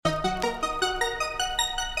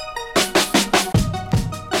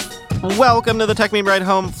Welcome to the Tech Meme Ride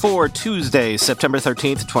Home for Tuesday, September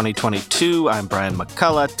 13th, 2022. I'm Brian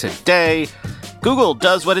McCullough. Today, Google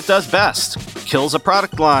does what it does best, kills a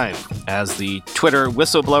product line. As the Twitter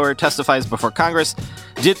whistleblower testifies before Congress,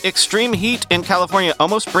 did extreme heat in California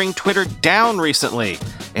almost bring Twitter down recently?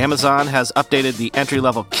 Amazon has updated the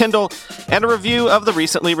entry-level Kindle, and a review of the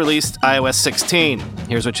recently released iOS 16.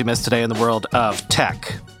 Here's what you missed today in the world of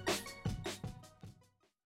tech.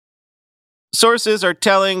 Sources are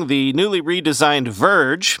telling the newly redesigned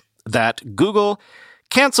Verge that Google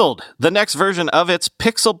canceled the next version of its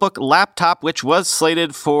Pixelbook laptop, which was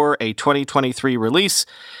slated for a 2023 release.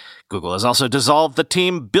 Google has also dissolved the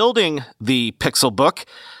team building the Pixelbook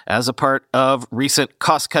as a part of recent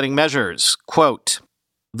cost-cutting measures. Quote,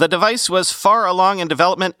 "The device was far along in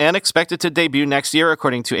development and expected to debut next year,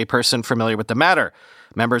 according to a person familiar with the matter.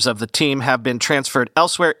 Members of the team have been transferred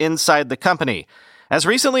elsewhere inside the company. As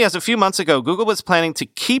recently as a few months ago, Google was planning to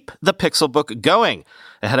keep the Pixelbook going.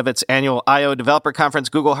 Ahead of its annual I/O developer conference,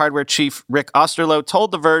 Google hardware chief Rick Osterloh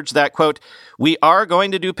told The Verge that, quote, "We are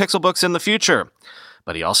going to do Pixelbooks in the future."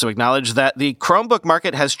 But he also acknowledged that the Chromebook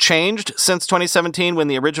market has changed since 2017 when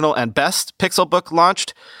the original and best Pixelbook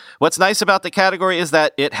launched. "What's nice about the category is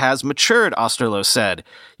that it has matured," Osterloh said.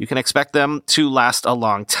 "You can expect them to last a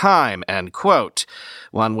long time," end quote.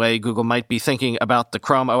 One way Google might be thinking about the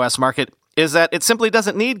Chrome OS market is that it simply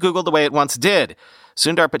doesn't need Google the way it once did.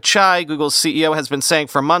 Sundar Pichai, Google's CEO, has been saying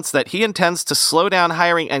for months that he intends to slow down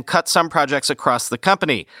hiring and cut some projects across the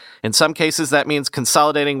company. In some cases, that means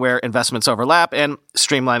consolidating where investments overlap and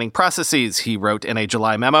streamlining processes, he wrote in a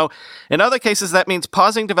July memo. In other cases, that means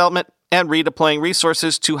pausing development and redeploying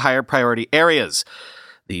resources to higher priority areas.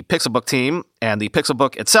 The Pixelbook team and the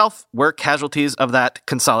Pixelbook itself were casualties of that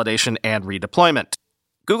consolidation and redeployment.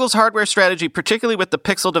 Google's hardware strategy, particularly with the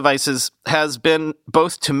Pixel devices, has been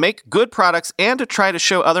both to make good products and to try to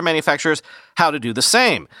show other manufacturers how to do the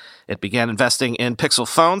same. It began investing in Pixel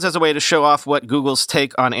phones as a way to show off what Google's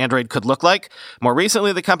take on Android could look like. More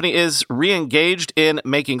recently, the company is re-engaged in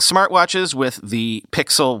making smartwatches, with the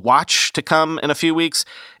Pixel Watch to come in a few weeks,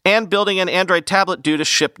 and building an Android tablet due to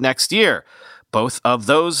ship next year. Both of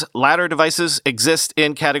those latter devices exist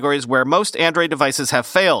in categories where most Android devices have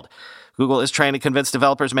failed. Google is trying to convince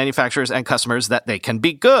developers, manufacturers, and customers that they can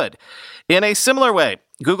be good. In a similar way,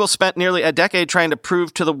 Google spent nearly a decade trying to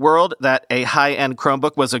prove to the world that a high-end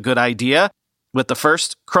Chromebook was a good idea. With the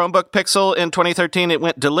first Chromebook Pixel in 2013, it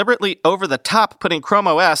went deliberately over the top, putting Chrome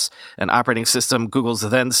OS, an operating system Google's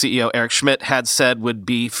then CEO Eric Schmidt had said would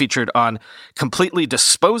be featured on completely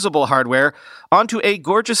disposable hardware, onto a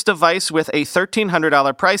gorgeous device with a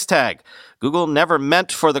 $1,300 price tag. Google never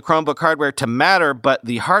meant for the Chromebook hardware to matter, but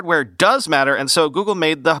the hardware does matter, and so Google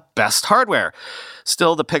made the best hardware.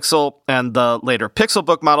 Still, the Pixel and the later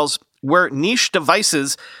Pixelbook models were niche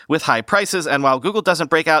devices with high prices, and while Google doesn't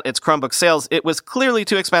break out its Chromebook sales, it was clearly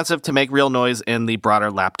too expensive to make real noise in the broader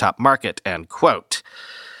laptop market, end quote.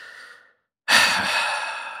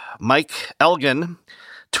 Mike Elgin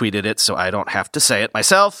tweeted it, so I don't have to say it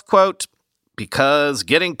myself, quote, "Because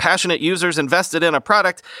getting passionate users invested in a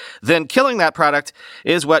product, then killing that product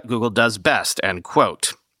is what Google does best," end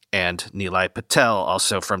quote. And Nilay Patel,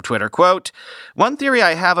 also from Twitter, quote, "One theory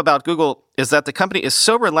I have about Google is that the company is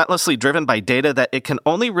so relentlessly driven by data that it can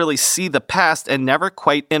only really see the past and never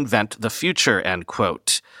quite invent the future," end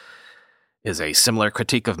quote. Is a similar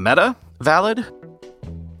critique of Meta valid?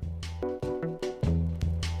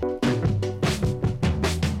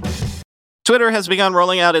 Twitter has begun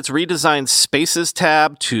rolling out its redesigned Spaces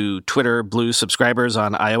tab to Twitter Blue subscribers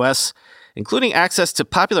on iOS, including access to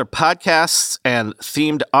popular podcasts and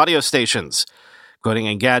themed audio stations. Quoting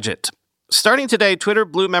Engadget, "Starting today, Twitter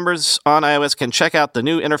Blue members on iOS can check out the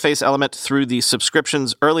new interface element through the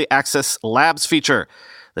subscription's Early Access Labs feature.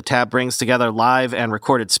 The tab brings together live and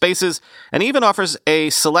recorded spaces and even offers a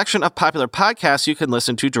selection of popular podcasts you can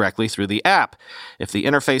listen to directly through the app. If the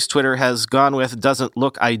interface Twitter has gone with doesn't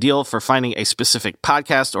look ideal for finding a specific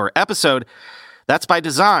podcast or episode, that's by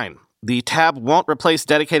design. The tab won't replace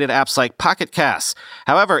dedicated apps like Pocket Casts.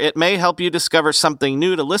 However, it may help you discover something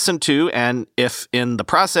new to listen to, and if in the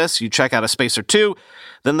process you check out a space or two,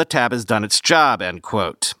 then the tab has done its job," end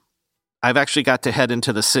quote. I've actually got to head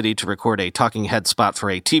into the city to record a talking head spot for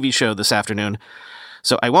a TV show this afternoon,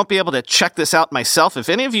 so I won't be able to check this out myself. If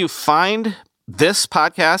any of you find this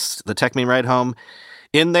podcast, The Tech Meme Ride Home,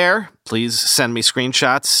 in there, please send me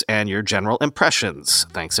screenshots and your general impressions.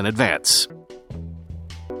 Thanks in advance.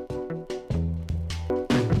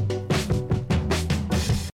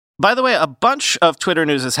 By the way, a bunch of Twitter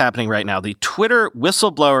news is happening right now. The Twitter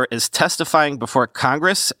whistleblower is testifying before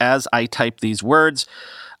Congress as I type these words.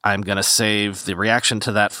 I'm going to save the reaction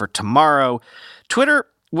to that for tomorrow. Twitter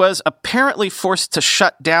was apparently forced to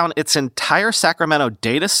shut down its entire Sacramento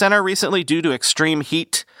data center recently due to extreme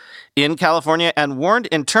heat in California and warned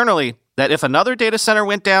internally that if another data center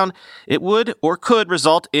went down, it would or could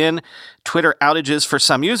result in Twitter outages for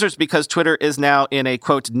some users because Twitter is now in a,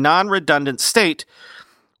 quote, non-redundant state,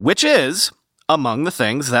 which is among the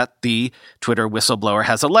things that the Twitter whistleblower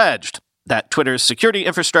has alleged. That Twitter's security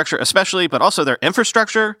infrastructure especially, but also their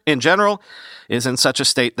infrastructure in general, is in such a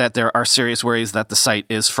state that there are serious worries that the site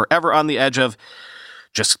is forever on the edge of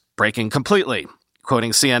just breaking completely.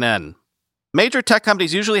 Quoting CNN, major tech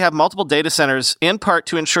companies usually have multiple data centers in part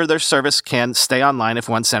to ensure their service can stay online if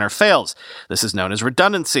one center fails. This is known as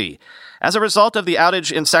redundancy. As a result of the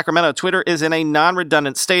outage in Sacramento, Twitter is in a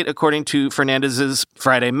non-redundant state, according to Fernandez's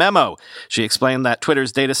Friday memo. She explained that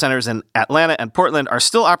Twitter's data centers in Atlanta and Portland are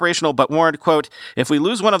still operational, but warned, quote, if we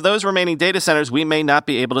lose one of those remaining data centers, we may not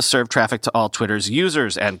be able to serve traffic to all Twitter's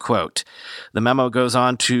users, end quote. The memo goes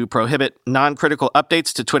on to prohibit non-critical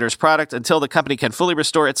updates to Twitter's product until the company can fully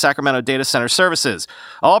restore its Sacramento data center services.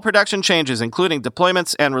 All production changes, including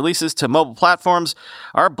deployments and releases to mobile platforms,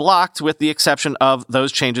 are blocked with the exception of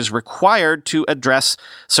those changes required to address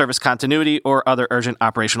service continuity or other urgent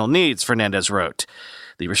operational needs, Fernandez wrote.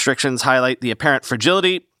 The restrictions highlight the apparent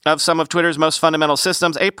fragility of some of Twitter's most fundamental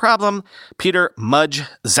systems, a problem Peter Mudge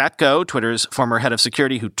Zatko, Twitter's former head of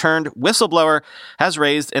security who turned whistleblower, has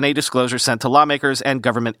raised in a disclosure sent to lawmakers and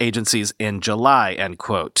government agencies in July, end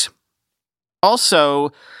quote.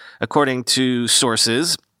 Also, according to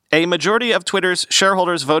sources, a majority of Twitter's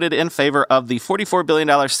shareholders voted in favor of the $44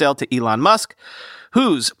 billion sale to Elon Musk,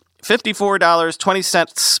 whose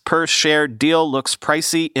 $54.20 per share deal looks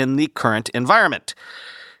pricey in the current environment.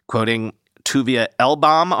 Quoting Tuvia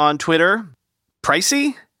Elbaum on Twitter,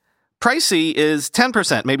 pricey? Pricey is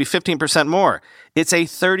 10%, maybe 15% more. It's a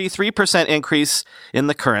 33% increase in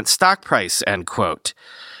the current stock price, end quote.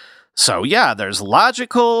 So yeah, there's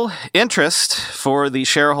logical interest for the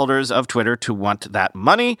shareholders of Twitter to want that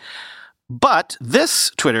money. But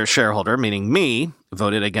this Twitter shareholder, meaning me,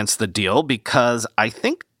 voted against the deal because I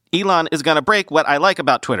think Elon is going to break what I like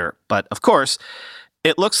about Twitter. But of course,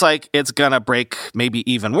 it looks like it's going to break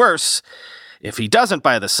maybe even worse if he doesn't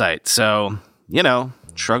buy the site. So,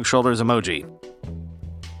 shrug shoulders emoji.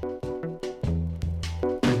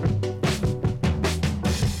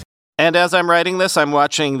 And as I'm writing this, I'm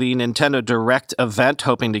watching the Nintendo Direct event,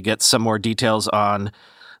 hoping to get some more details on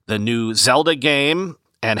the new Zelda game.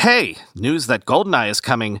 And hey, news that GoldenEye is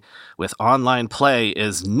coming with online play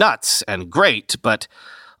is nuts and great, but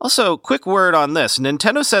also, quick word on this.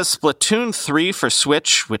 Nintendo says Splatoon 3 for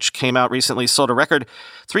Switch, which came out recently, sold a record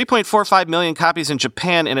 3.45 million copies in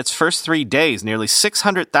Japan in its first 3 days, nearly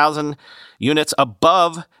 600,000 units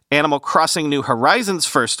above Animal Crossing New Horizons'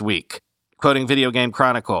 first week, quoting Video Game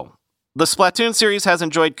Chronicle. The Splatoon series has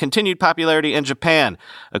enjoyed continued popularity in Japan.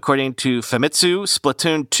 According to Famitsu,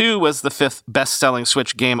 Splatoon 2 was the 5th best-selling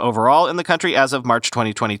Switch game overall in the country as of March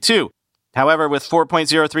 2022. However, with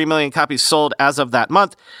 4.03 million copies sold as of that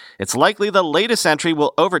month, it's likely the latest entry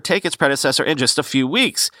will overtake its predecessor in just a few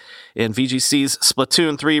weeks. In VGC's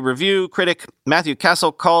Splatoon 3 review, critic Matthew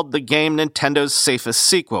Castle called the game Nintendo's safest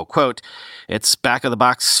sequel. Quote, its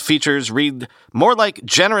back-of-the-box features read more like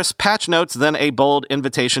generous patch notes than a bold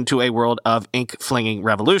invitation to a world of ink-flinging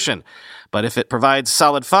revolution. But if it provides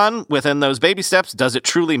solid fun within those baby steps, does it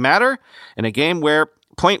truly matter? In a game where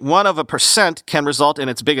 0.1% can result in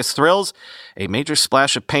its biggest thrills, a major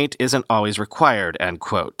splash of paint isn't always required, end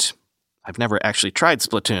quote. I've never actually tried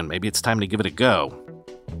Splatoon. Maybe it's time to give it a go.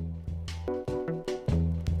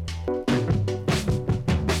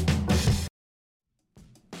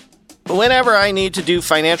 Whenever I need to do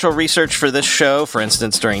financial research for this show, for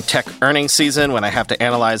instance during tech earnings season when I have to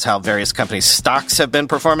analyze how various companies' stocks have been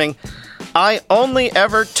performing, I only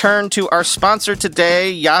ever turn to our sponsor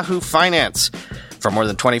today, Yahoo Finance. For more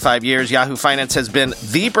than 25 years, Yahoo Finance has been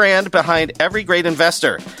the brand behind every great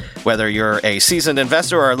investor. Whether you're a seasoned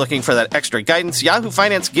investor or are looking for that extra guidance, Yahoo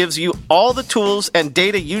Finance gives you all the tools and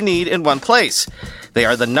data you need in one place. They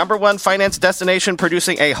are the #1 finance destination,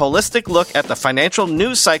 producing a holistic look at the financial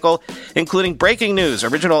news cycle, including breaking news,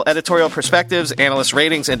 original editorial perspectives, analyst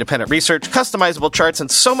ratings, independent research, customizable charts, and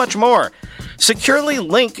so much more. Securely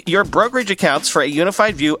link your brokerage accounts for a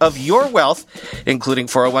unified view of your wealth, including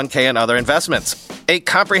 401k and other investments. A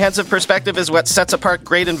comprehensive perspective is what sets apart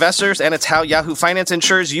great investors, and it's how Yahoo Finance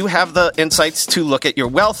ensures you have the insights to look at your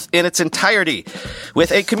wealth in its entirety.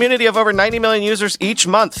 With a community of over 90 million users each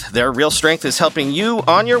month, their real strength is helping you you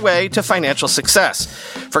on your way to financial success.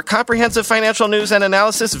 For comprehensive financial news and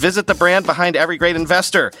analysis, visit the brand behind every great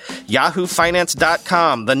investor,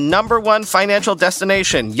 yahoofinance.com, the #1 financial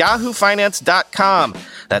destination, yahoofinance.com.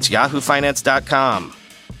 That's yahoofinance.com.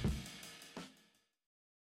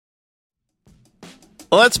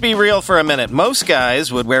 Let's be real for a minute. Most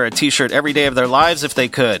guys would wear a t-shirt every day of their lives if they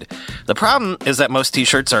could. The problem is that most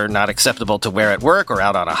t-shirts are not acceptable to wear at work or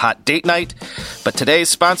out on a hot date night. But today's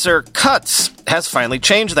sponsor, Cuts, has finally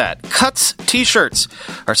changed that. Cuts t-shirts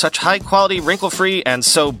are such high-quality, wrinkle-free, and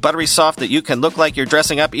so buttery soft that you can look like you're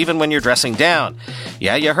dressing up even when you're dressing down.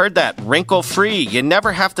 Yeah, you heard that. Wrinkle-free. You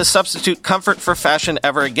never have to substitute comfort for fashion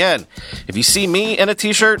ever again. If you see me in a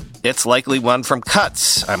t-shirt, it's likely one from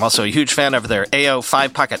Cuts. I'm also a huge fan of their AO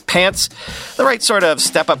 5-pocket pants. The right sort of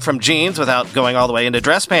step up from jeans without going all the way into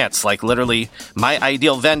dress pants, like literally my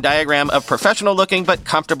ideal Venn diagram of professional looking but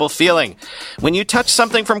comfortable feeling. When you touch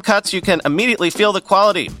something from Cuts, you can immediately feel the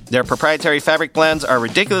quality. Their proprietary fabric blends are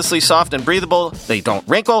ridiculously soft and breathable, they don't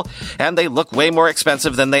wrinkle, and they look way more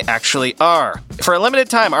expensive than they actually are. For a limited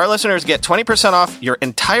time, our listeners get 20% off your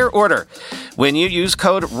entire order when you use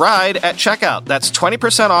code RIDE at checkout. That's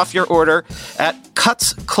 20% off your order at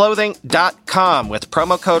cutsclothing.com with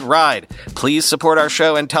promo code RIDE. Please support our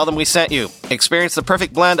show and tell them we sent you. Experience the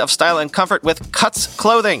perfect blend of style and comfort with Cuts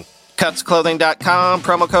Clothing. Cutsclothing.com,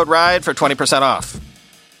 promo code RIDE for 20% off.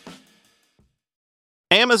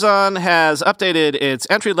 Amazon has updated its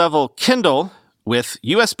entry-level Kindle with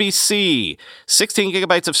USB-C, 16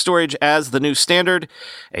 gigabytes of storage as the new standard,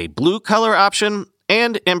 a blue color option,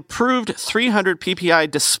 and improved 300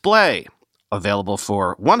 ppi display, available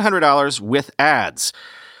for $100 with ads,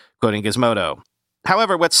 quoting Gizmodo.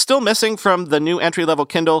 However, what's still missing from the new entry-level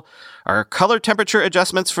Kindle are color temperature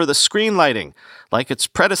adjustments for the screen lighting. Like its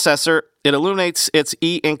predecessor, it illuminates its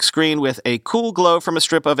e-ink screen with a cool glow from a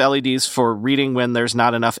strip of LEDs for reading when there's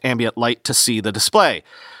not enough ambient light to see the display.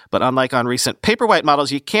 But unlike on recent Paperwhite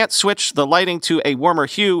models, you can't switch the lighting to a warmer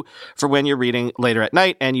hue for when you're reading later at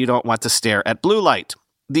night and you don't want to stare at blue light.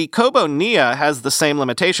 The Kobo Nia has the same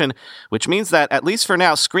limitation, which means that, at least for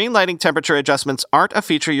now, screen lighting temperature adjustments aren't a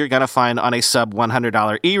feature you're going to find on a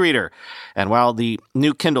sub-$100 e-reader. And while the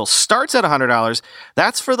new Kindle starts at $100,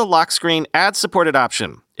 that's for the lock screen ad-supported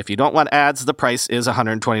option. If you don't want ads, the price is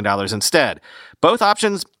 $120 instead. Both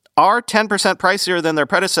options are 10% pricier than their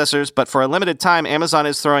predecessors, but for a limited time, Amazon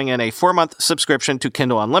is throwing in a 4-month subscription to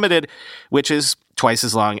Kindle Unlimited, which is twice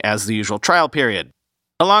as long as the usual trial period.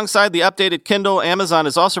 Alongside the updated Kindle, Amazon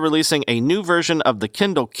is also releasing a new version of the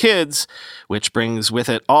Kindle Kids, which brings with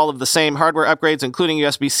it all of the same hardware upgrades, including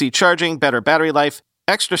USB-C charging, better battery life,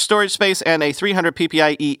 extra storage space, and a 300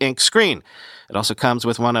 ppi e-ink screen. It also comes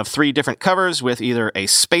with one of 3 different covers with either a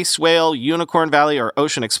Space Whale, Unicorn Valley, or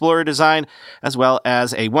Ocean Explorer design, as well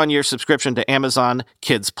as a 1-year subscription to Amazon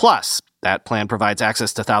Kids Plus. That plan provides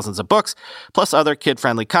access to thousands of books, plus other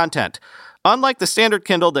kid-friendly content. Unlike the standard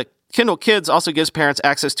Kindle, the Kindle Kids also gives parents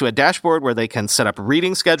access to a dashboard where they can set up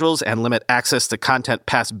reading schedules and limit access to content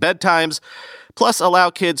past bedtimes, plus allow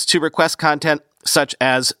kids to request content such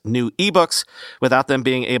as new ebooks without them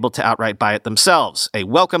being able to outright buy it themselves. A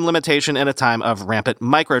welcome limitation in a time of rampant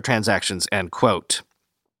microtransactions, end quote.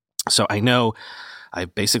 So I know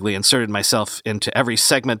I've basically inserted myself into every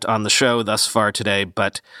segment on the show thus far today,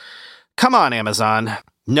 but come on, Amazon.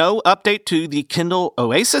 No update to the Kindle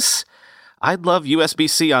Oasis? I'd love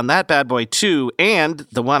USB-C on that bad boy too, and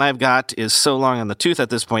the one I've got is so long on the tooth at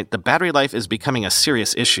this point, the battery life is becoming a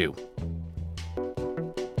serious issue.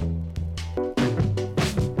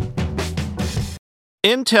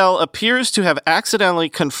 Intel appears to have accidentally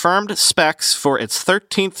confirmed specs for its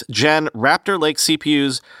 13th gen Raptor Lake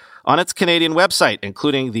CPUs on its Canadian website,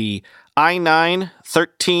 including the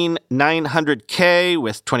i9-13900K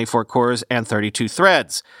with 24 cores and 32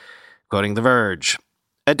 threads, quoting The Verge.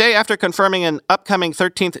 A day after confirming an upcoming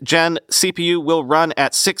 13th gen CPU will run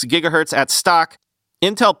at 6 GHz at stock,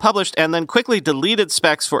 Intel published and then quickly deleted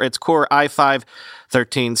specs for its Core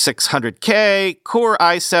i5-13600K, Core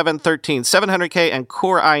i7-13700K, and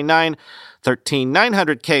Core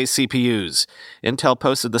i9-13900K CPUs. Intel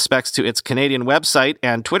posted the specs to its Canadian website,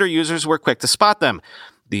 and Twitter users were quick to spot them.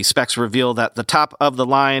 The specs reveal that the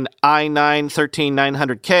top-of-the-line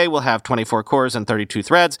i9-13900K will have 24 cores and 32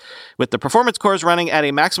 threads, with the performance cores running at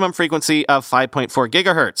a maximum frequency of 5.4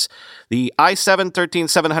 GHz. The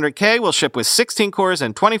i7-13700K will ship with 16 cores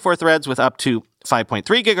and 24 threads with up to 5.3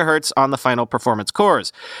 GHz on the final performance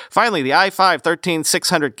cores. Finally, the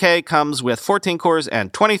i5-13600K comes with 14 cores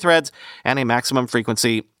and 20 threads and a maximum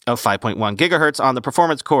frequency of 5.1 gigahertz on the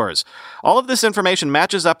performance cores. All of this information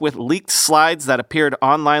matches up with leaked slides that appeared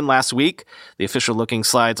online last week. The official-looking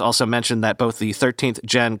slides also mentioned that both the 13th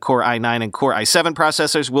Gen Core i9 and Core i7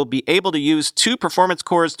 processors will be able to use 2 performance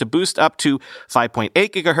cores to boost up to 5.8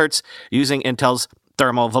 gigahertz using Intel's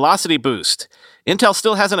thermal velocity boost. Intel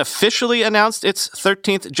still hasn't officially announced its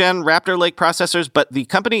 13th Gen Raptor Lake processors, but the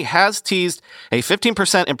company has teased a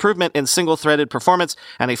 15% improvement in single-threaded performance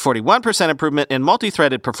and a 41% improvement in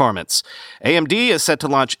multi-threaded performance. AMD is set to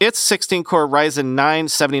launch its 16-core Ryzen 9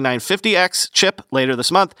 7950X chip later this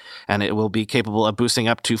month, and it will be capable of boosting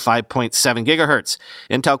up to 5.7 gigahertz.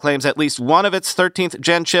 Intel claims at least one of its 13th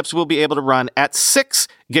Gen chips will be able to run at 6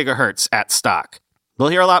 gigahertz at stock. We'll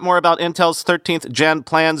hear a lot more about Intel's 13th Gen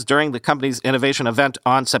plans during the company's innovation event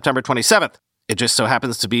on September 27th. It just so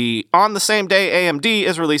happens to be on the same day AMD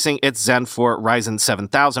is releasing its Zen 4 Ryzen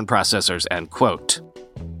 7000 processors, end quote.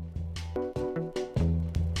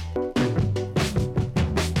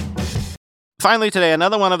 Finally today,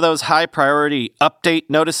 another one of those high-priority update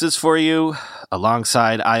notices for you.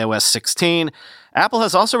 Alongside iOS 16, Apple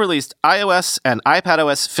has also released iOS and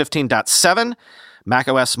iPadOS 15.7,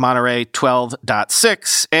 macOS Monterey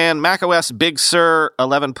 12.6, and macOS Big Sur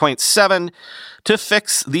 11.7 to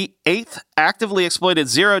fix the 8th actively exploited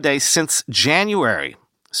zero-day since January.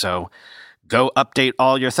 So go update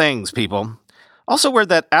all your things, people. Also word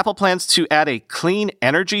that Apple plans to add a clean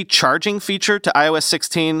energy charging feature to iOS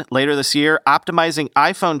 16 later this year, optimizing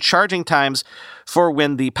iPhone charging times for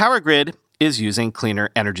when the power grid is using cleaner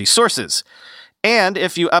energy sources. And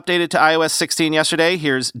if you updated to iOS 16 yesterday,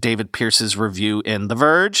 here's David Pierce's review in The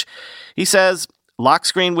Verge. He says, lock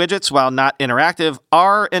screen widgets, while not interactive,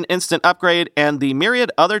 are an instant upgrade, and the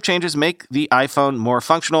myriad other changes make the iPhone more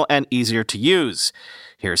functional and easier to use.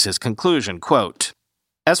 Here's his conclusion, quote,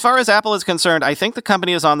 "As far as Apple is concerned, I think the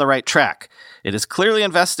company is on the right track. It is clearly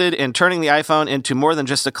invested in turning the iPhone into more than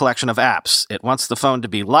just a collection of apps. It wants the phone to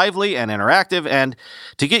be lively and interactive and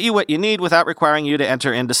to get you what you need without requiring you to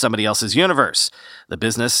enter into somebody else's universe. The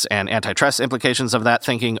business and antitrust implications of that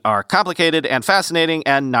thinking are complicated and fascinating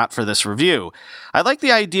and not for this review. I like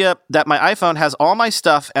the idea that my iPhone has all my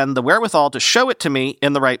stuff and the wherewithal to show it to me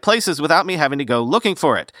in the right places without me having to go looking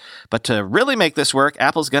for it. But to really make this work,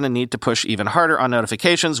 Apple's going to need to push even harder on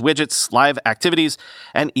notifications, widgets, live activities,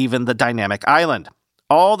 and even the dynamic island.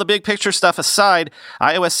 All the big picture stuff aside,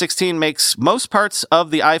 iOS 16 makes most parts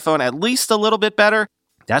of the iPhone at least a little bit better.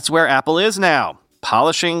 That's where Apple is now.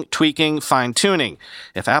 Polishing, tweaking, fine-tuning.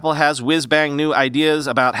 If Apple has whiz-bang new ideas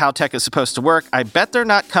about how tech is supposed to work, I bet they're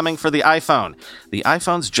not coming for the iPhone. The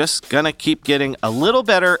iPhone's just gonna keep getting a little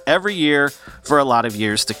better every year for a lot of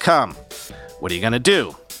years to come. What are you gonna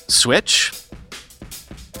do? Switch?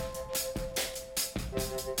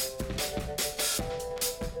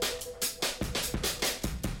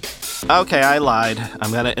 Okay, I lied.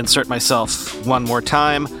 I'm gonna insert myself one more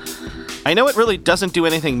time. I know it really doesn't do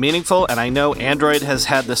anything meaningful, and I know Android has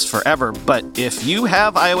had this forever, but if you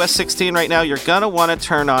have iOS 16 right now, you're gonna want to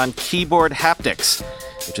turn on keyboard haptics.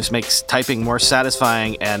 It just makes typing more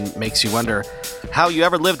satisfying and makes you wonder how you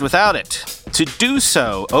ever lived without it. To do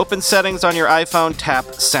so, open Settings on your iPhone, tap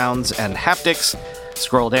Sounds and Haptics,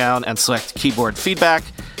 scroll down and select Keyboard Feedback,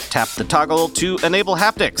 tap the toggle to enable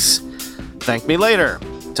haptics. Thank me later.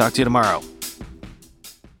 Talk to you tomorrow.